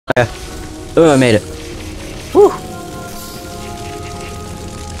Oh, I made it. Whew.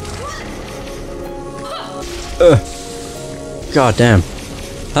 God damn.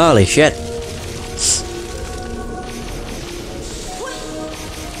 Holy shit.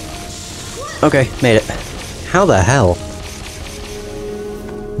 Okay, made it. How the hell?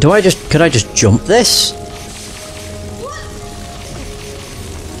 Could I just jump this?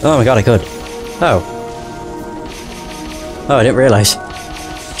 Oh my god, I could. Oh. Oh, I didn't realise.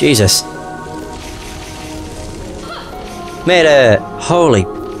 Jesus. Made it! Holy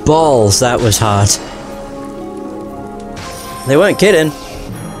balls, that was hard. They weren't kidding.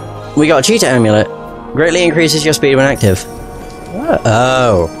 We got a cheetah amulet. Greatly increases your speed when active.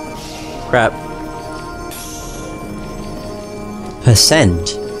 Oh. Crap.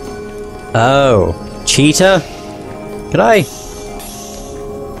 Percent. Oh. Cheetah? Could I?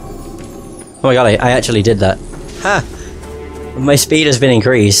 Oh my god, I actually did that. Ha! My speed has been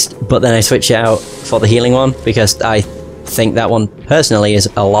increased, but then I switched it out for the healing one, because I think that one, personally, is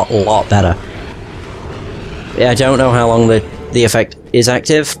a lot better. Yeah, I don't know how long the effect is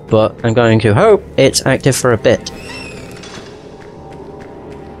active, but I'm going to hope it's active for a bit.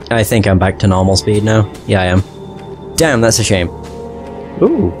 I think I'm back to normal speed now. Yeah, I am. Damn, that's a shame.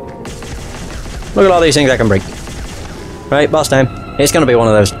 Ooh. Look at all these things I can break. Right, boss time. It's gonna be one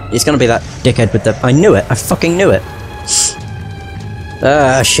of those. It's gonna be that dickhead with the... I knew it! I fucking knew it!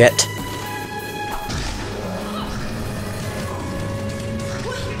 Ah, shit.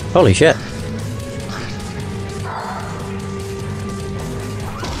 Holy shit.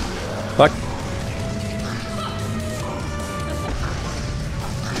 Fuck.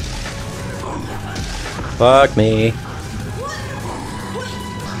 Fuck me.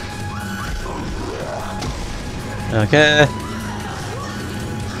 Okay.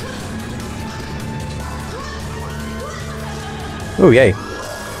 Oh, yay.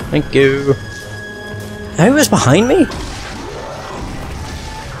 Thank you. Who was behind me?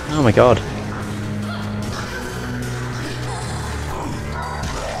 Oh my god.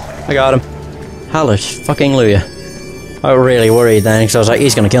 I got him. Hallelujah. I was really worried then, because I was like,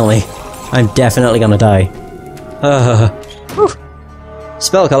 he's gonna kill me. I'm definitely gonna die.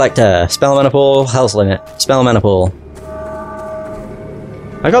 Spell collector. Spell mana pool. Health limit. Spell mana pool.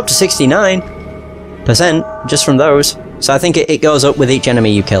 I got up to 69% just from those. So I think it goes up with each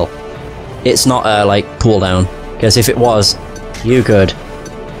enemy you kill. It's not a, like, cooldown. Because if it was, you could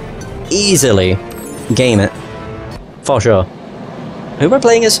easily game it. For sure. Who am I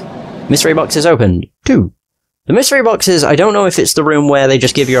playing as? Mystery boxes opened. 2. The mystery boxes, I don't know if it's the room where they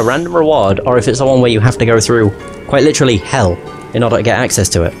just give you a random reward, or if it's the one where you have to go through, quite literally, hell, in order to get access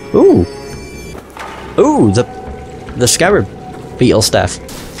to it. Ooh! Ooh, the scarab beetle staff.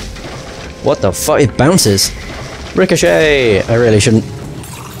 What the fuck? It bounces! Ricochet! I really shouldn't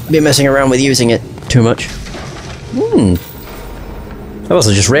be messing around with using it too much. I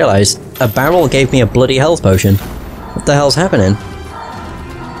also just realised, a barrel gave me a bloody health potion. What the hell's happening?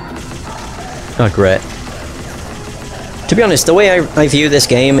 Oh, great. To be honest, the way I view this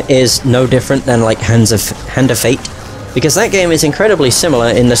game is no different than, like, Hand of Fate. Because that game is incredibly similar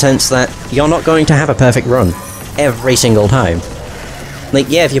in the sense that you're not going to have a perfect run every single time. Like,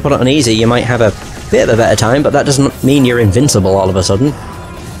 yeah, if you put it on easy, you might have a bit of a better time, but that doesn't mean you're invincible all of a sudden.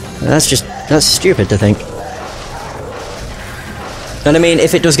 That's stupid to think. And I mean,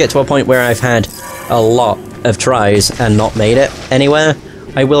 if it does get to a point where I've had a lot of tries and not made it anywhere,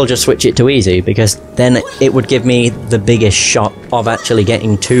 I will just switch it to easy, because then it would give me the biggest shot of actually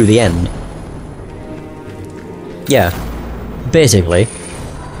getting to the end. Yeah, basically.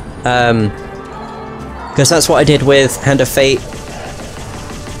 Because that's what I did with Hand of Fate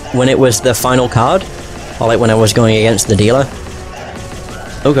when it was the final card, or like when I was going against the dealer.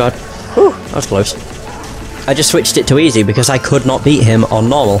 Oh god. Whew, that was close. I just switched it to easy because I could not beat him on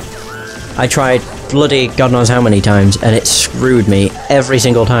normal. I tried bloody god knows how many times, and it screwed me every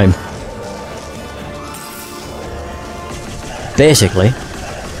single time. Basically.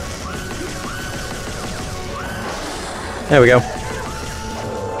 There we go.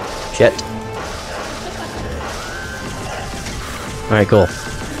 Shit. Alright, cool.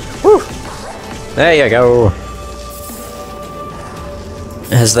 Woo! There you go!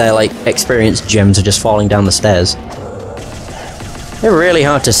 As their, like, experience gems are just falling down the stairs. They're really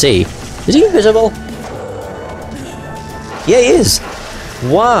hard to see. Is he invisible? Yeah, he is!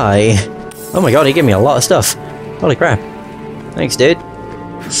 Why? Oh my god, he gave me a lot of stuff. Holy crap. Thanks, dude.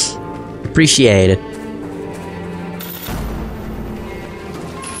 Appreciate it.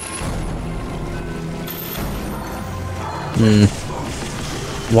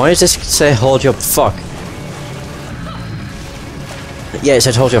 Why does this say hold your fuck? Yes,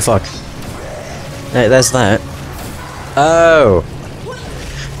 I told you, fuck. There's that. Oh!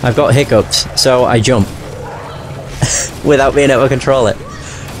 I've got hiccups, so I jump. Without being able to control it.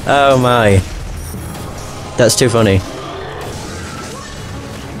 Oh my. That's too funny.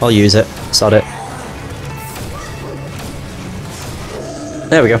 I'll use it. Sod it.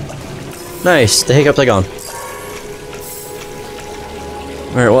 There we go. Nice, the hiccups are gone.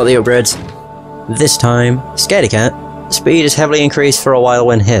 Alright, what are the upgrades? This time, Scaredy Cat. Speed is heavily increased for a while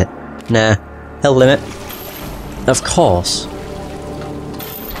when hit. Nah. Health limit. Of course.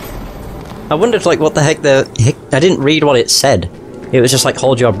 I wondered, like, what the heck I didn't read what it said. It was just like,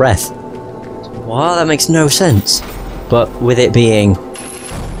 hold your breath. Wow, that makes no sense. But with it being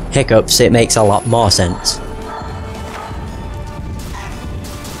hiccups, it makes a lot more sense.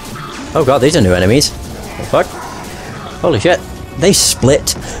 Oh god, these are new enemies. What the fuck? Holy shit. They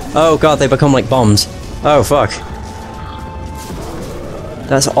split. Oh god, they become like bombs. Oh fuck.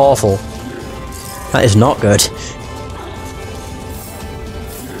 That's awful. That is not good.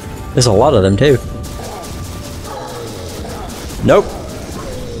 There's a lot of them too. Nope.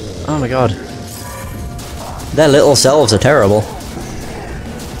 Oh my god. Their little selves are terrible.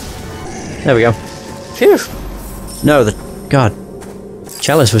 There we go. Phew. No, god.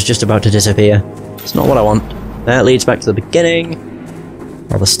 Chalice was just about to disappear. It's not what I want. That leads back to the beginning.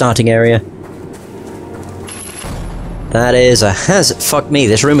 Or the starting area. That is a fuck me,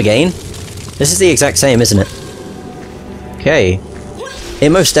 this room again? This is the exact same, isn't it? Okay. It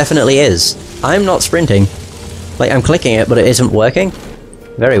most definitely is. I'm not sprinting. Like, I'm clicking it, but it isn't working.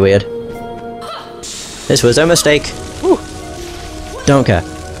 Very weird. This was a mistake. Whew. Don't care.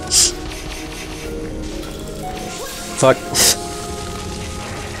 Fuck.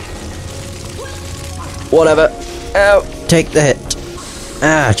 Whatever. Ow! Take the hit.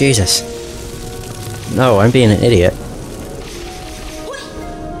 Ah, Jesus. No, I'm being an idiot.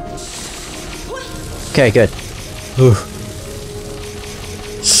 Okay, good. Whew.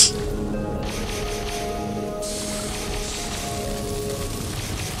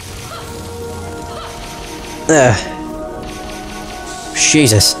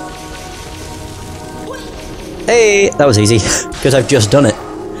 Jesus. Hey, that was easy, because I've just done it.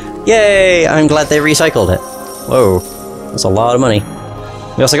 Yay! I'm glad they recycled it. Whoa, that's a lot of money.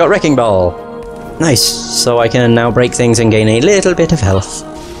 We also got Wrecking Ball. Nice, so I can now break things and gain a little bit of health.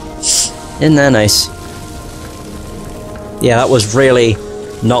 Isn't that nice? Yeah, that was really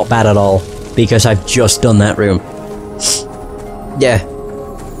not bad at all, because I've just done that room. Yeah.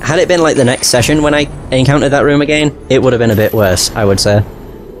 Had it been like the next session when I encountered that room again, it would have been a bit worse, I would say.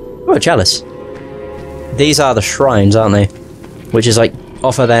 Oh, a chalice. These are the shrines, aren't they? Which is like,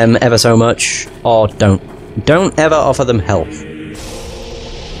 offer them ever so much, or don't. Don't ever offer them health.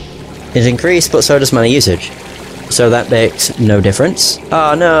 It's increased, but so does mana usage. So that makes no difference.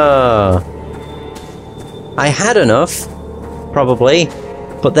 Oh no! I had enough, probably,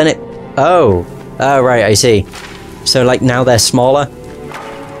 but then it... Oh! Oh right, I see. So like now they're smaller.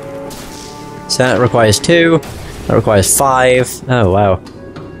 So that requires 2, that requires 5. Oh wow.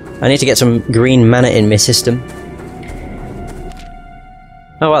 I need to get some green mana in my system.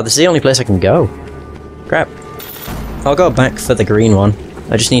 Oh wow, this is the only place I can go. Crap. I'll go back for the green one.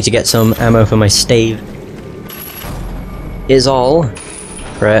 I just need to get some ammo for my stave. Is all.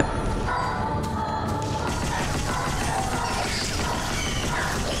 Right.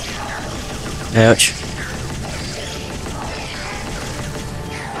 Ouch.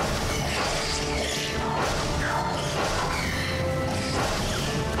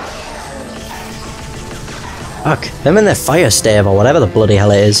 Fuck, them and their fire stave or whatever the bloody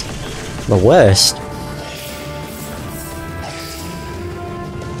hell it is. The worst.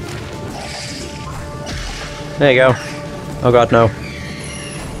 There you go. Oh god, no.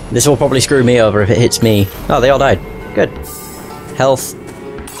 This will probably screw me over if it hits me. Oh, they all died. Good. Health.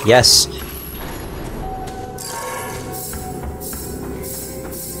 Yes.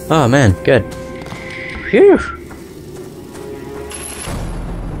 Oh man, good. Phew.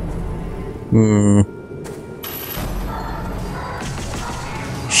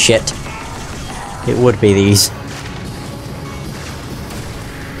 Shit. It would be these.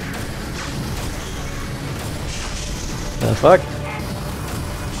 The fuck?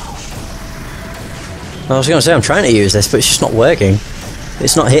 I was gonna say I'm trying to use this, but it's just not working.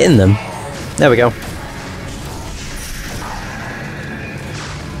 It's not hitting them. There we go.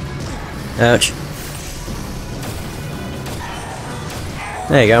 Ouch.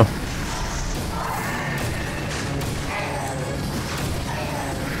 There you go.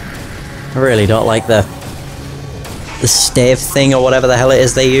 I really don't like the stave thing or whatever the hell it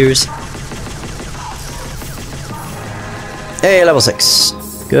is they use. Hey, level 6.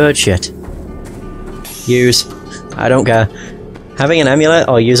 Good shit. Use. I don't care. Having an amulet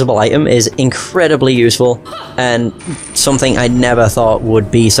or usable item is incredibly useful, and something I never thought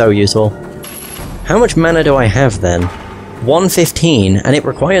would be so useful. How much mana do I have then? 115, and it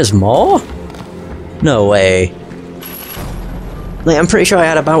requires more? No way. Like, I'm pretty sure I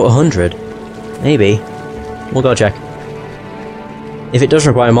had about 100. Maybe. We'll go check. If it does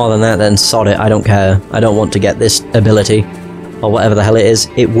require more than that, then sod it, I don't care. I don't want to get this ability. Or whatever the hell it is.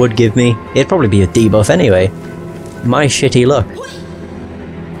 It would give me. It'd probably be a debuff anyway. My shitty luck.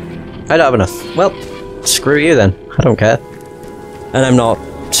 I don't have enough. Well, screw you then. I don't care. And I'm not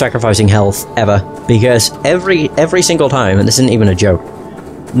sacrificing health ever, because every single time, and this isn't even a joke,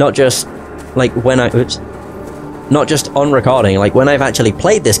 not just like when not just on recording, like when I've actually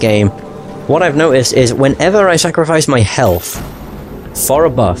played this game, what I've noticed is whenever I sacrifice my health for a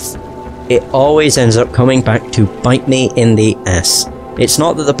buff, it always ends up coming back to bite me in the ass. It's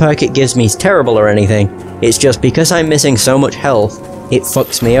not that the perk it gives me is terrible or anything, it's just because I'm missing so much health, it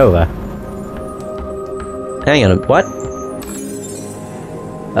fucks me over. Hang on, what?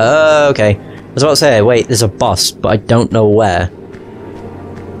 Okay. I was about to say, wait, there's a boss, but I don't know where.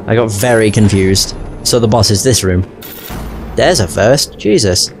 I got very confused. So the boss is this room. There's a first.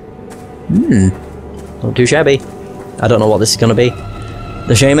 Jesus. Not too shabby. I don't know what this is gonna be.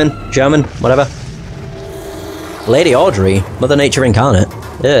 The Shaman? German? Whatever. Lady Audrey? Mother Nature incarnate?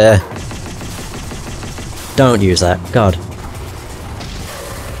 Ugh. Don't use that. God.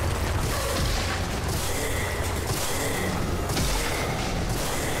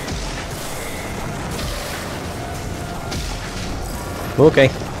 Okay.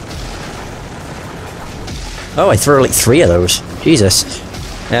 Oh, I threw like 3 of those. Jesus.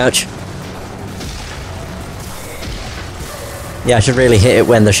 Ouch. Yeah, I should really hit it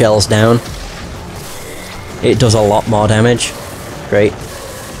when the shell's down. It does a lot more damage. Great.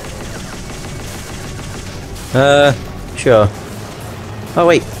 Sure. Oh,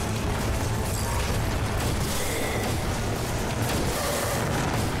 wait.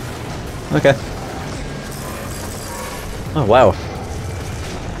 Okay. Oh, wow.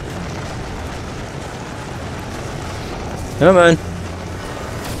 Come on.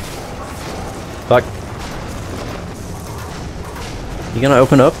 Fuck. You gonna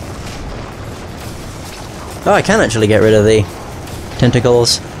open up? Oh, I can actually get rid of the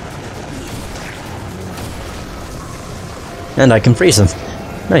tentacles. And I can freeze them.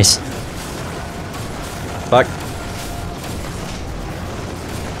 Nice. Fuck.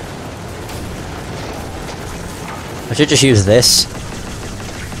 I should just use this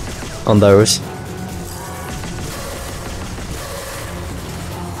on those.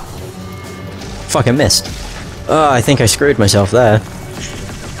 Fuck, I missed. Oh, I think I screwed myself there.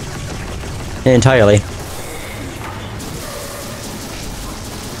 Entirely.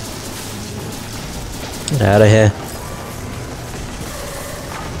 Get out of here.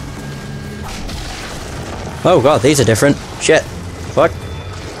 Oh god, these are different. Shit. Fuck.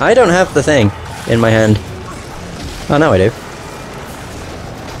 I don't have the thing in my hand. Oh, now I do.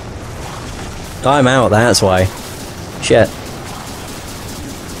 I'm out, that's why. Shit.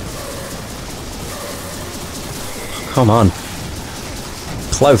 Come on.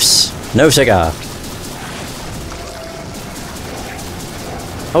 Close. No cigar.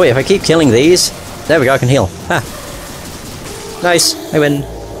 Oh wait, if I keep killing these... There we go, I can heal. Ha! Nice, I win.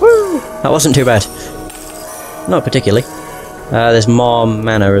 Woo! That wasn't too bad. Not particularly. There's more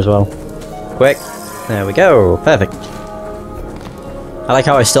mana as well. Quick. There we go. Perfect. I like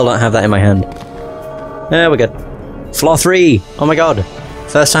how I still don't have that in my hand. There we're good. Floor 3! Oh my god.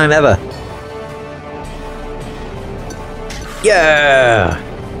 First time ever. Yeah!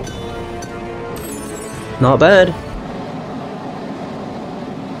 Not bad.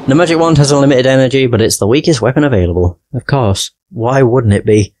 The magic wand has unlimited energy, but it's the weakest weapon available. Of course. Why wouldn't it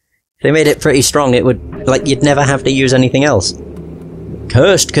be? If they made it pretty strong, it would... like, you'd never have to use anything else.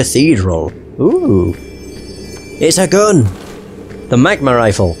 Cursed Cathedral. Ooh. It's a gun! The magma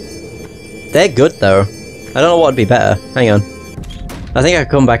rifle. They're good, though. I don't know what would be better. Hang on. I think I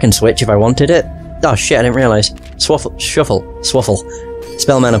could come back and switch if I wanted it. Oh shit, I didn't realise. Swaffle.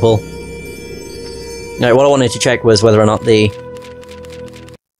 Spell mana pool. Alright, what I wanted to check was whether or not the...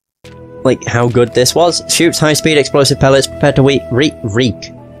 like, how good this was. Shoots high-speed explosive pellets prepared to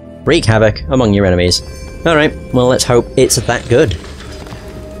wreak havoc among your enemies. Alright, well let's hope it's that good.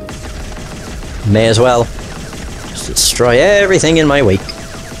 May as well. Just destroy everything in my wake.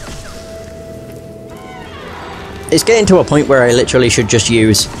 It's getting to a point where I literally should just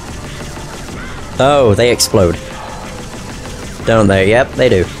use... Oh, they explode. Don't they? Yep, they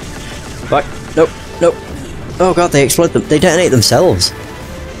do. Fuck. Nope. Oh god, they explode them. They detonate themselves.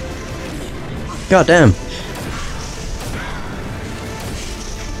 God damn.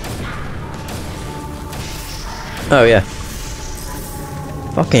 Oh yeah.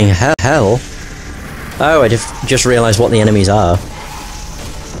 Fucking hell. Oh, I just realised what the enemies are.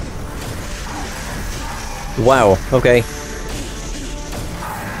 Wow, okay.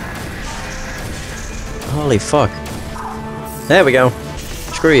 Holy fuck. There we go.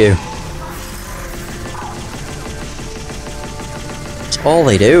 Screw you. That's all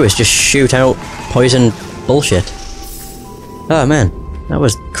they do is just shoot out poison bullshit. Oh man, that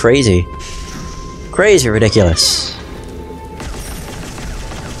was crazy. Crazy ridiculous.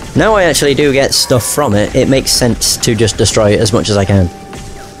 Now I actually do get stuff from it, it makes sense to just destroy it as much as I can.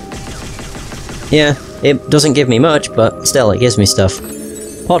 Yeah, it doesn't give me much, but still, it gives me stuff.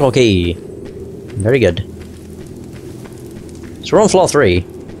 Portal key. Very good. So we're on floor 3.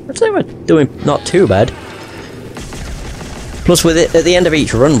 I'd say we're doing not too bad. Plus with it, at the end of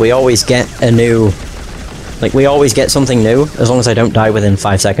each run, we always get a new... Like, we always get something new, as long as I don't die within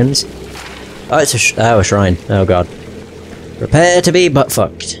 5 seconds. Oh, it's a shrine. Oh god. Prepare to be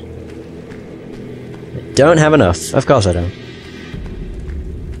butt-fucked. I don't have enough. Of course I don't.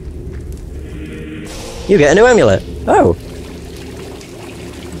 You get a new amulet. Oh.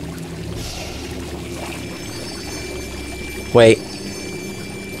 Wait.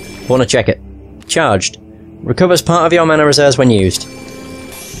 Want to check it. Charged. Recovers part of your mana reserves when used.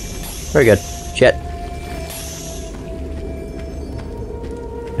 Very good. Shit.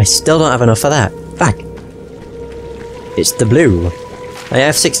 I still don't have enough for that. Fuck. It's the blue. I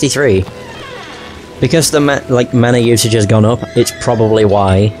have 63. Because the mana usage has gone up, it's probably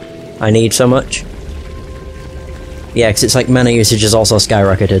why I need so much. Yeah, because it's like mana usage has also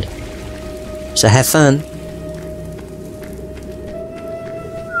skyrocketed. So have fun.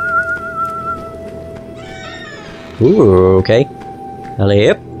 Ooh, okay.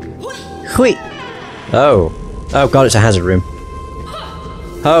 Yep. Hui! Oh. Oh god, it's a hazard room.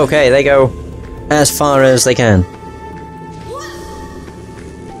 Okay, they go as far as they can.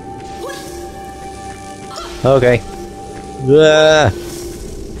 Okay.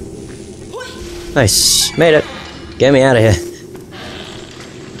 Nice. Made it. Get me out of here.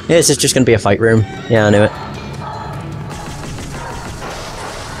 Yeah, this is just gonna be a fight room. Yeah, I knew it.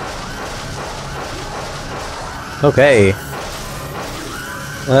 Okay.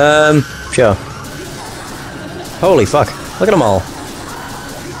 Sure. Holy fuck. Look at them all.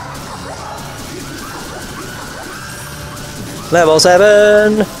 Level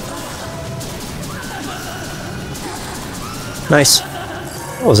 7! Nice.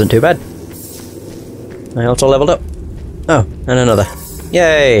 That wasn't too bad. I also leveled up. Oh, and another.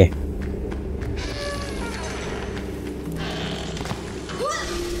 Yay!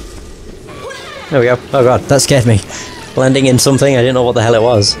 There we go. Oh god, that scared me. Landing in something, I didn't know what the hell it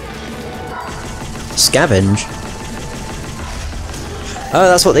was. Scavenge? Oh,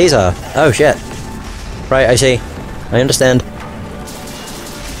 that's what these are. Oh shit. Right, I see. I understand.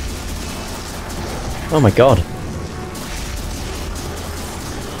 Oh my god.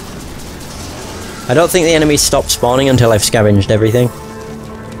 I don't think the enemies stop spawning until I've scavenged everything.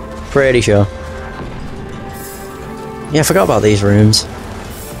 Pretty sure. Yeah, I forgot about these rooms.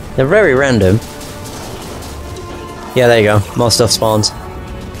 They're very random. Yeah, there you go. More stuff spawns.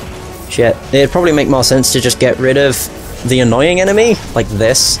 Shit. It'd probably make more sense to just get rid of the annoying enemy, like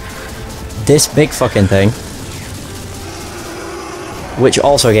this. This big fucking thing. Which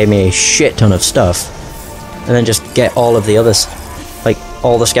also gave me a shit ton of stuff. And then just get all of the others. Like,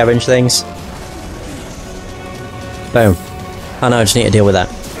 all the scavenge things. Boom. Oh no, I just need to deal with that.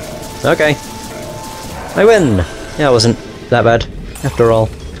 Okay. I win! Yeah, it wasn't that bad, after all.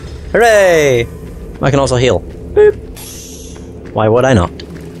 Hooray! I can also heal. Boop. Why would I not?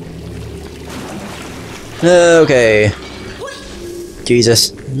 Okay.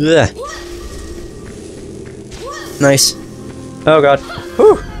 Jesus. Ugh. Nice. Oh god.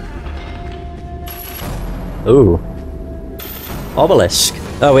 Whew. Ooh. Obelisk.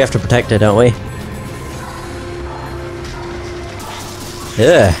 Oh, we have to protect it, don't we?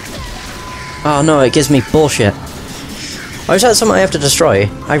 Yeah. Oh no, it gives me bullshit. Oh, is that something I have to destroy?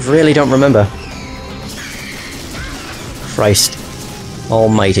 I really don't remember. Christ.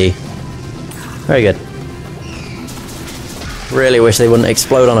 Almighty. Very good. Really wish they wouldn't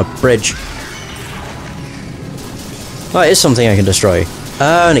explode on a bridge. Oh, it is something I can destroy.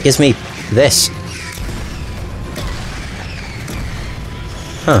 Oh, and it gives me this.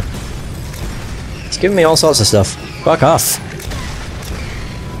 Huh. It's giving me all sorts of stuff. Fuck off.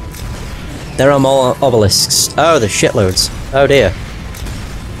 There are more obelisks. Oh, there's shitloads. Oh dear.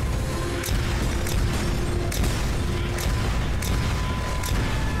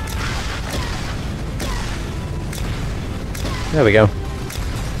 There we go.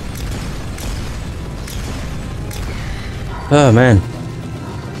 Oh man.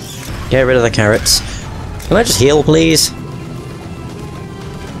 Get rid of the carrots. Can I just heal, please?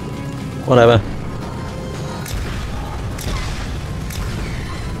 Whatever.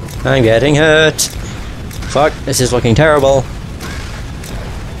 I'm getting hurt. Fuck, this is looking terrible.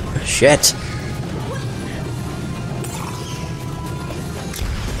 Shit.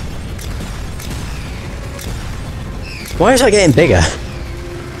 Why is that getting bigger?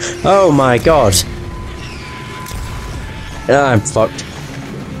 Oh my god. I'm fucked.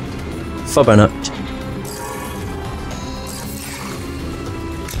 Fubbernucked.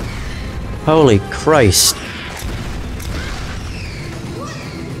 Holy Christ.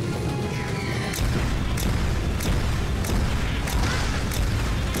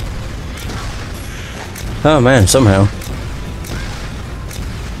 Oh man, somehow.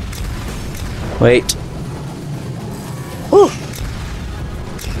 Wait. Whew.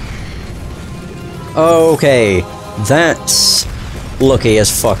 Okay, that's lucky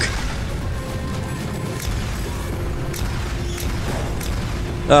as fuck.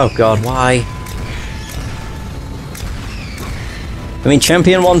 Oh god, why? I mean,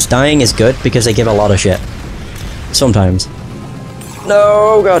 champion ones dying is good because they give a lot of shit. Sometimes.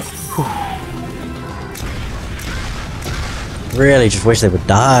 No, god. Really just wish they would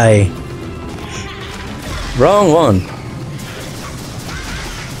die. Wrong one.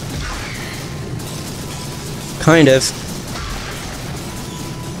 Kind of.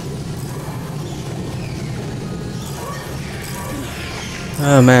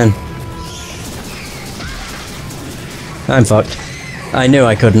 Oh man. I'm fucked. I knew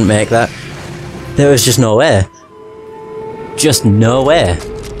I couldn't make that. There was just nowhere. Just nowhere.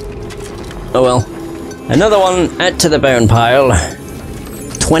 Oh well. Another one, add to the bone pile.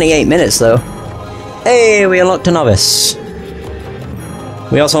 28 minutes though. Hey, we unlocked a novice.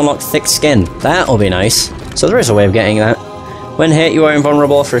 We also unlocked thick skin. That'll be nice. So there is a way of getting that. When hit, you are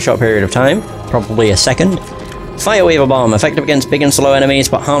invulnerable for a short period of time. Probably a second. Fireweaver bomb, effective against big and slow enemies,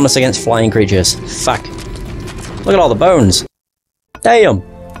 but harmless against flying creatures. Fuck. Look at all the bones. Damn.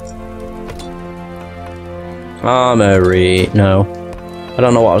 Armory. No. I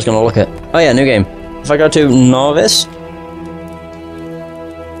don't know what I was going to look at. Oh yeah, new game. If I go to Novice...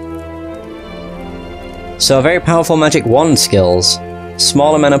 So, very powerful magic wand skills.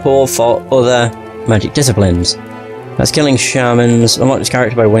 Smaller mana pool for other magic disciplines. That's killing shamans. Unlock this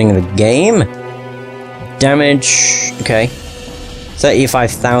character by winning the game. Damage... okay.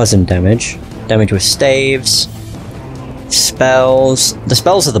 35,000 damage. Damage with staves. Spells... The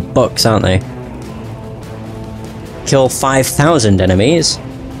spells are the books, aren't they? Kill 5,000 enemies.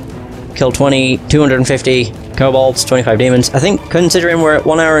 Kill 250 kobolds, 25 demons. I think, considering we're at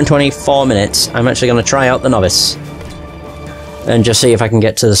 1 hour and 24 minutes, I'm actually going to try out the novice. And just see if I can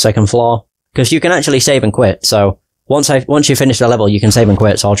get to the second floor. Because you can actually save and quit, so... Once you finish the level, you can save and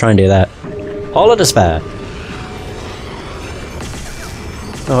quit, so I'll try and do that. Hall of Despair.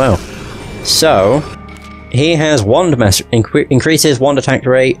 Oh wow. So... He has wand master... increases wand attack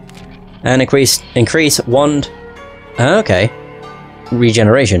rate. And increase wand... okay.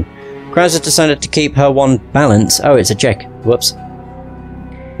 Regeneration. Kraz has decided to keep her wand balance. Oh, it's a check. Whoops.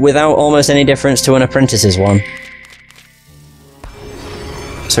 Without almost any difference to an apprentice's one.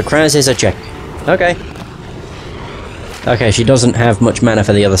 So Kraz is a check. Okay. Okay, she doesn't have much mana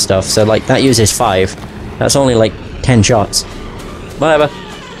for the other stuff, so like that uses 5. That's only like 10 shots. Whatever.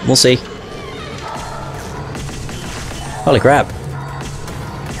 We'll see. Holy crap.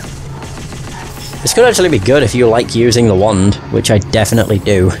 This could actually be good if you like using the wand, which I definitely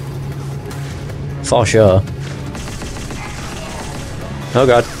do. For sure. Oh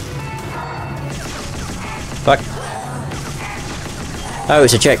god. Fuck. Oh,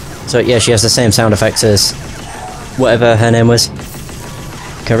 it's a chick. So yeah, she has the same sound effects as whatever her name was.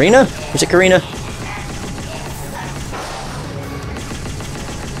 Karina? Was it Karina?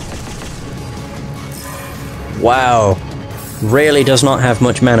 Wow. Really does not have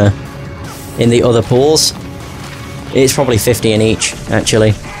much mana in the other pools. It's probably 50 in each,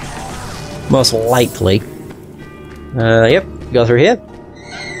 actually. Most likely. Yep, go through here.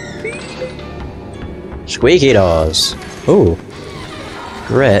 Squeaky doors. Ooh.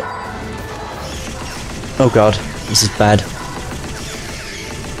 Great. Oh god, this is bad.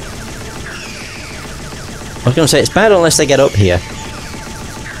 I was gonna say, it's bad unless they get up here.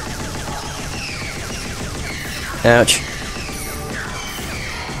 Ouch.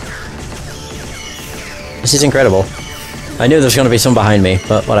 This is incredible. I knew there was gonna be some behind me,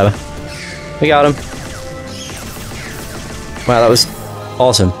 but whatever. We got him. Wow, that was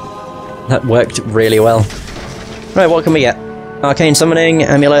awesome. That worked really well. Right, what can we get? Arcane Summoning,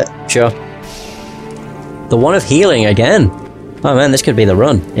 Amulet, sure. The one of healing again! Oh man, this could be the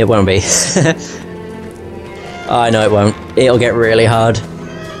run. It won't be. Oh, no, it won't. It'll get really hard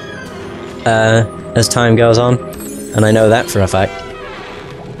as time goes on, and I know that for a fact.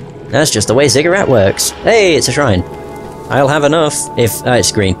 That's just the way Ziggurat works. Hey, it's a shrine. I'll have enough if...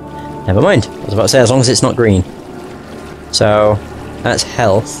 it's green. Never mind. I was about to say, as long as it's not green. So, that's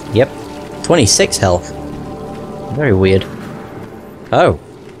health. Yep. 26 health. Very weird. Oh.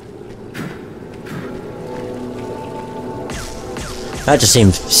 That just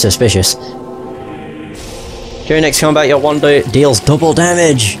seems suspicious. During next combat, your wand deals double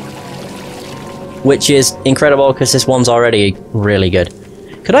damage! Which is incredible, because this one's already really good.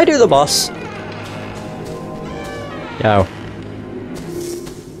 Could I do the boss? Oh.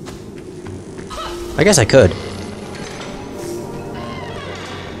 I guess I could.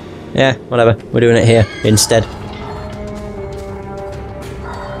 Yeah, whatever. We're doing it here, instead.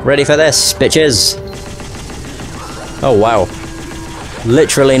 Ready for this, bitches! Oh, wow.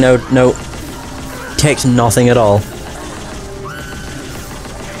 Literally no... takes nothing at all.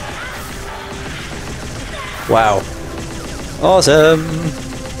 Wow. Awesome!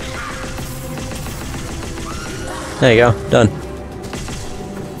 There you go, done.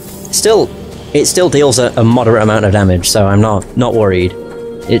 It still deals a moderate amount of damage, so I'm not worried.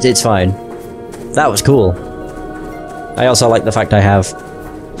 It's fine. That was cool. I also like the fact I have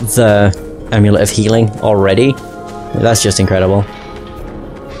the Amulet of Healing already. That's just incredible.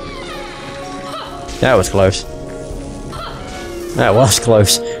 That was close. That was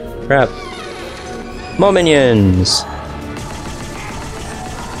close. Crap. More minions!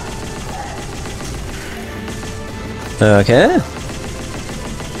 Okay.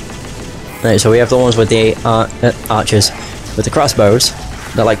 Right, so we have the ones with the archers with the crossbows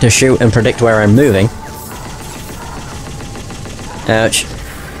that like to shoot and predict where I'm moving. Ouch.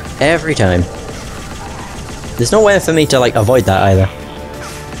 Every time. There's no way for me to like avoid that either.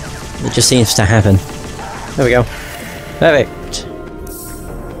 It just seems to happen. There we go. Perfect.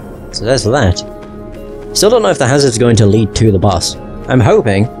 So there's that. Still don't know if the hazard's going to lead to the boss. I'm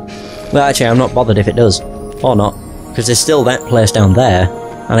hoping. Well, actually, I'm not bothered if it does. Or not. Because there's still that place down there.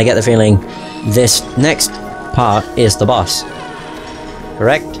 And I get the feeling this next part is the boss.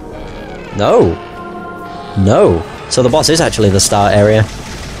 Correct? No. No. So the boss is actually the start area.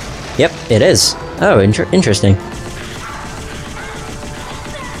 Yep, it is. Oh, interesting.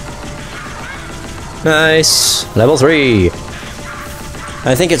 Nice. Level 3.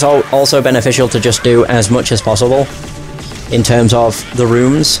 I think it's also beneficial to just do as much as possible in terms of the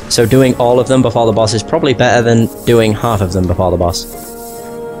rooms. So doing all of them before the boss is probably better than doing half of them before the boss.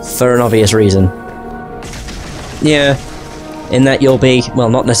 For an obvious reason. Yeah. In that you'll be, well,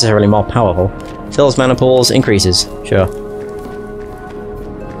 not necessarily more powerful. Fills mana pools, increases. Sure.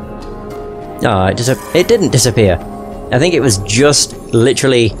 Ah, it didn't disappear. I think it was just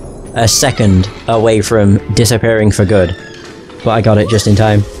literally a second away from disappearing for good. But I got it just in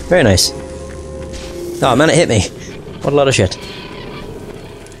time. Very nice. Oh man, it hit me. What a lot of shit.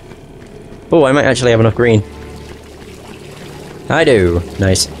 Oh, I might actually have enough green. I do.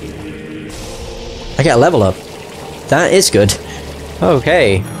 Nice. I get a level up. That is good.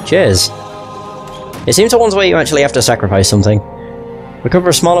 Okay, cheers. It seems the ones where you actually have to sacrifice something. Recover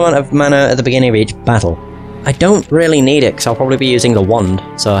a small amount of mana at the beginning of each battle. I don't really need it, because I'll probably be using the wand,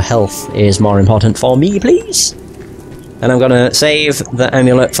 so health is more important for me, please. And I'm gonna save the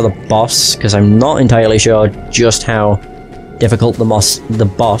amulet for the boss, because I'm not entirely sure just how difficult the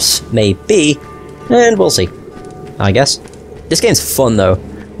boss may be, and we'll see, I guess. This game's fun though.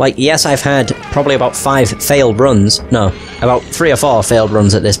 Like, yes, I've had probably about 5 failed runs, no, about 3 or 4 failed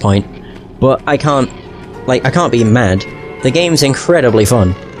runs at this point, but I can't be mad. The game's incredibly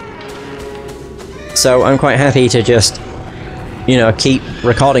fun. So I'm quite happy to just, you know, keep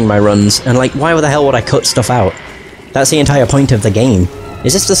recording my runs, and like, why the hell would I cut stuff out? That's the entire point of the game.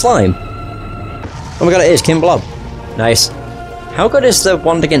 Is this the slime? Oh my god, it is, Kim Blob. Nice. How good is the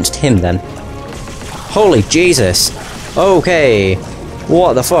wand against him, then? Holy Jesus. Okay.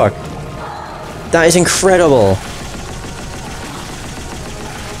 What the fuck? That is incredible.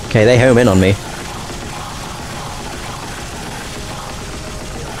 Okay, they home in on me.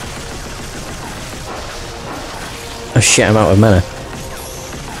 A shit amount of mana.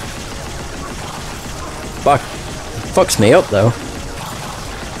 Fuck. Fucks me up, though.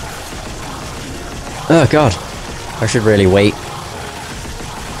 Oh god. I should really wait.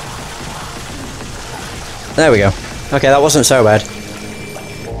 There we go. Okay, that wasn't so bad.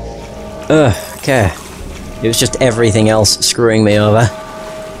 Ugh, okay. It was just everything else screwing me over.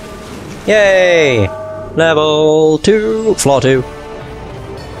 Yay! Level 2, floor 2.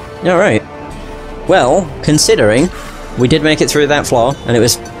 Alright. Well, considering we did make it through that floor, and it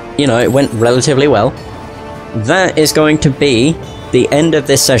was, you know, it went relatively well, that is going to be the end of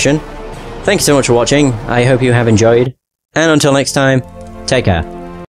this session. Thank you so much for watching, I hope you have enjoyed, and until next time, take care.